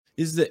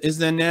is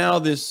there now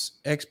this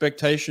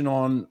expectation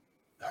on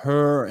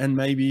her and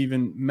maybe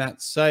even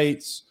Matt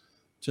Sates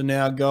to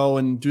now go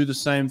and do the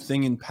same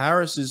thing in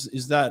Paris?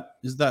 Is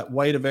that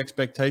weight of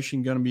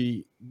expectation going to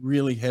be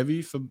really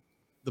heavy for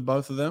the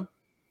both of them?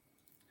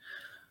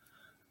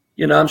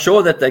 I'm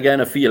sure that they're going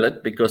to feel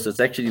it, because it's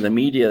actually the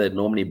media that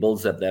normally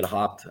builds up that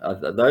hype.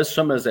 Those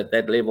swimmers at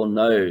that level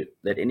know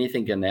that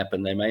anything can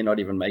happen. They may not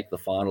even make the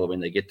final when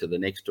they get to the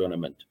next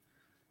tournament.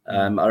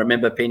 I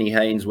remember Penny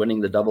Haynes winning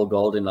the double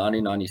gold in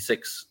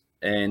 1996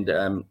 and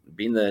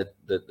being the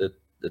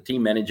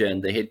team manager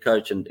and the head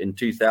coach in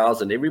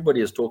 2000.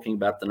 Everybody is talking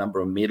about the number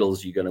of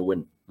medals you're going to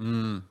win.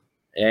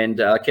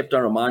 And I kept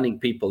on reminding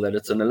people that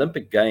it's an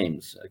Olympic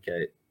Games,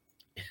 okay?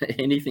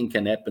 Anything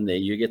can happen there.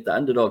 You get the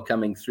underdog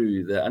coming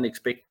through. The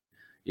unexpected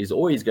is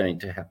always going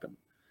to happen.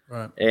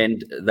 Right.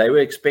 And they were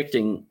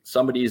expecting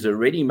somebody who's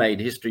already made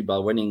history by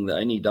winning the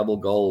only double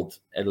gold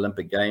at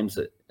Olympic Games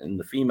in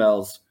the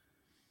females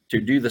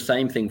to do the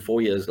same thing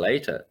 4 years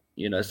later.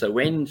 So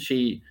when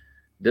she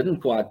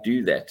didn't quite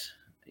do that,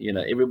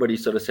 everybody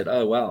sort of said,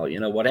 oh, wow,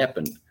 what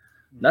happened?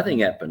 Nothing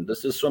happened.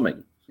 This is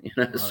swimming.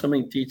 Right.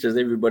 Swimming teaches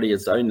everybody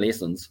its own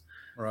lessons.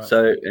 Right.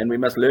 So, and we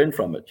must learn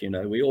from it.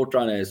 We all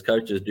trying to, as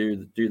coaches,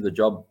 do the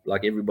job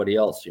like everybody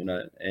else,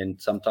 and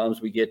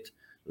sometimes we get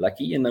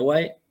lucky in a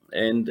way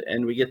and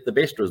we get the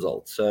best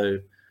results. So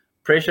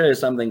pressure is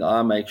something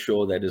I make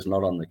sure that is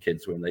not on the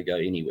kids when they go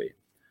anywhere.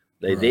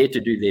 They're there to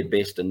do their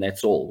best, and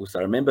that's all. So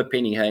I remember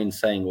Penny Haynes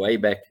saying way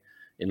back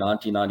in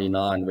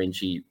 1999 when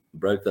she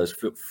broke those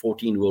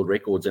 14 world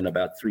records in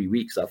about 3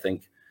 weeks, I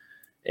think.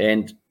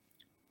 And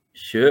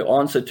her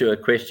answer to a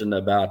question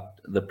about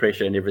the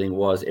pressure and everything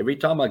was, every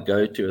time I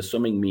go to a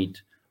swimming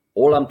meet,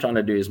 all I'm trying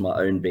to do is my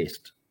own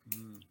best.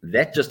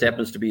 That just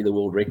happens to be the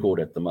world record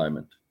at the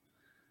moment.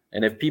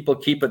 And if people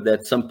keep it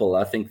that simple,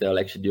 I think they'll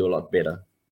actually do a lot better.